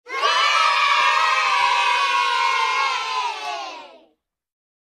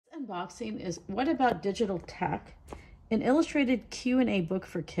unboxing is What About Digital Tech? An illustrated Q&A book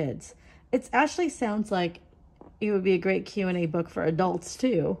for kids. It actually sounds like it would be a great Q&A book for adults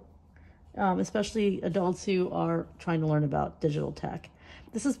too, especially adults who are trying to learn about digital tech.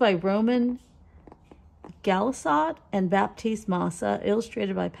 This is by Romain, Gallissot, and Baptiste,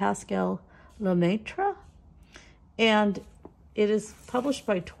 illustrated by Pascal, LeMaitre, and it is published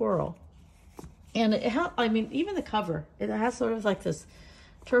by Twirl. And it has, I mean, even the cover, it has sort of like this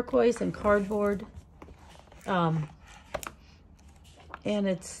turquoise and cardboard, and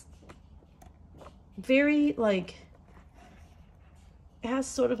it's very like, it has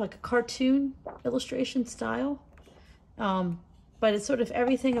sort of like a cartoon illustration style, but it's sort of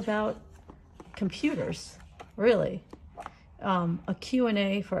everything about computers, really. A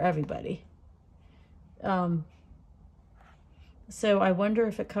Q&A for everybody. So I wonder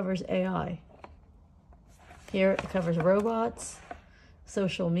if it covers AI. Here it covers robots,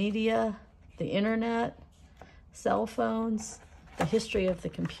 social media, the internet, cell phones, the history of the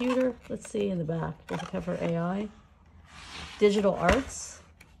computer. Let's see in the back. Does it cover AI? Digital arts.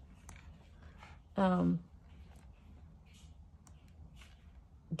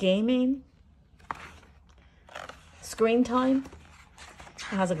 Gaming. Screen time. It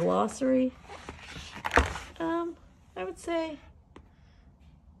has a glossary. I would say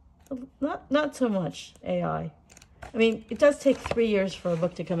not so much AI. I mean, it does take 3 years for a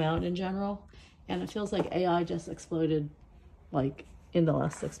book to come out in general, and it feels like AI just exploded like in the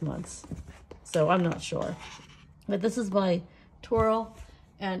last 6 months. So I'm not sure. But this is by Twirl,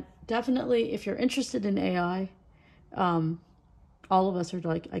 and definitely if you're interested in AI, all of us are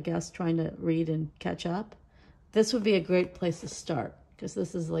like, I guess, trying to read and catch up. This would be a great place to start, because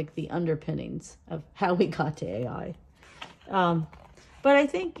this is like the underpinnings of how we got to AI. But I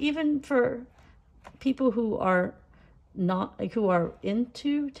think even for people who are not, like, who are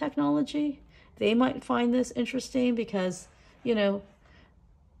into technology, they might find this interesting because, you know,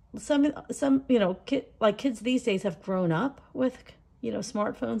 some you know, kids these days have grown up with, you know,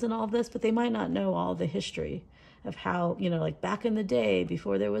 smartphones and all this, but they might not know all the history of how, you know, like back in the day,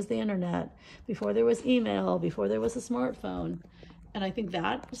 before there was the internet, before there was email, before there was a smartphone. And I think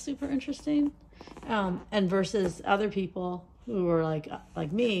that is super interesting. And versus other people who are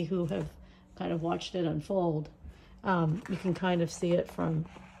like me, who have kind of watched it unfold. You can kind of see it from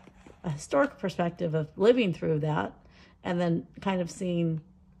a historic perspective of living through that, and then kind of seeing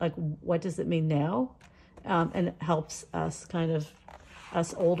like, what does it mean now? And it helps us kind of,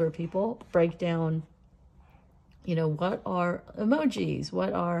 us older people, break down, you know, what are emojis?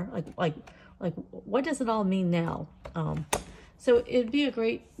 What are like what does it all mean now? So it'd be a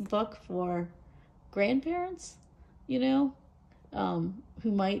great book for grandparents, you know,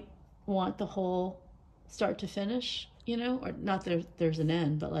 who might want the whole start to finish, you know, or not there's an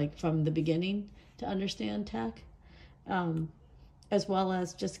end, but like from the beginning to understand tech, as well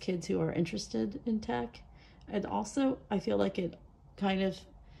as just kids who are interested in tech. And also, I feel like it kind of,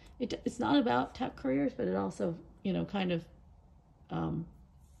 it's not about tech careers, but it also, you know, kind of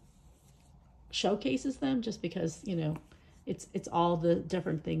showcases them, just because, you know, it's all the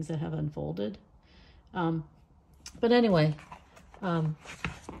different things that have unfolded. But anyway,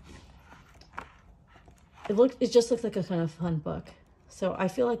 it just looks like a kind of fun book. So I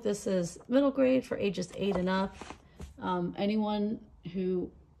feel like this is middle grade for ages 8 and up. Anyone who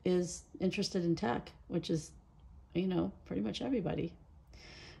is interested in tech, which is, you know, pretty much everybody.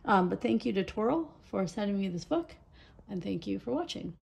 But thank you to Twirl for sending me this book, and thank you for watching.